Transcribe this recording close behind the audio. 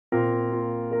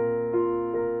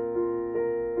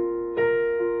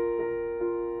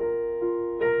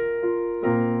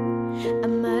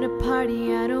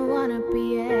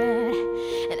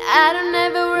I don't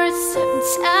ever work so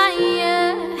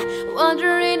tired,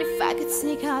 wondering if I could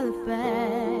sneak out the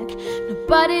back.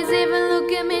 Nobody's even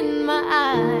looking me in my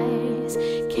eyes.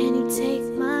 Can you take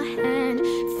my hand,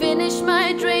 finish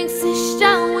my drink, sit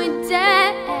down we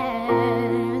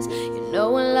dance? You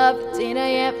know I love you, did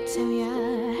I ever tell ya?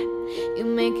 You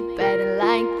make it better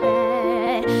like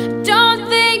that. Don't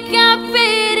think I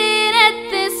fit in at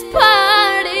this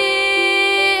party.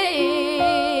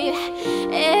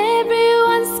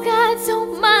 Everyone's got so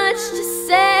much to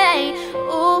say.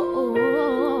 Ooh,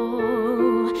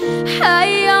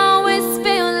 I always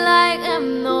feel like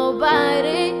I'm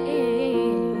nobody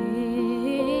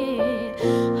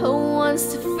who wants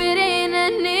to fit in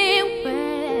anywhere.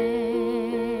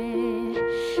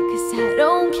 'Cause I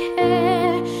don't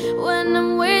care when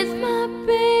I'm with my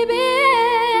baby.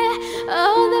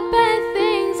 All the bad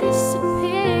things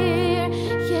disappear.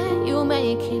 Yeah, you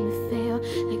making me feel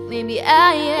like maybe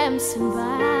I am somebody.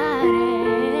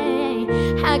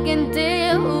 I can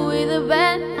deal with the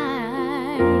bad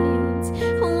nights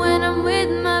when I'm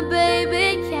with my baby,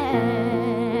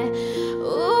 yeah.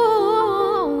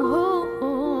 Ooh,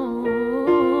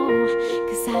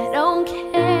 'cause I don't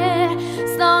care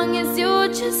as long as you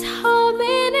just hold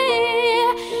me near.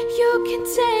 You can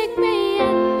take me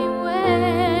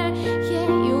anywhere. Yeah,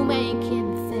 you making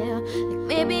me feel like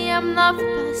maybe I'm loved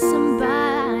by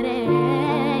somebody.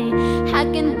 I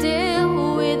can deal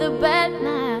with the bad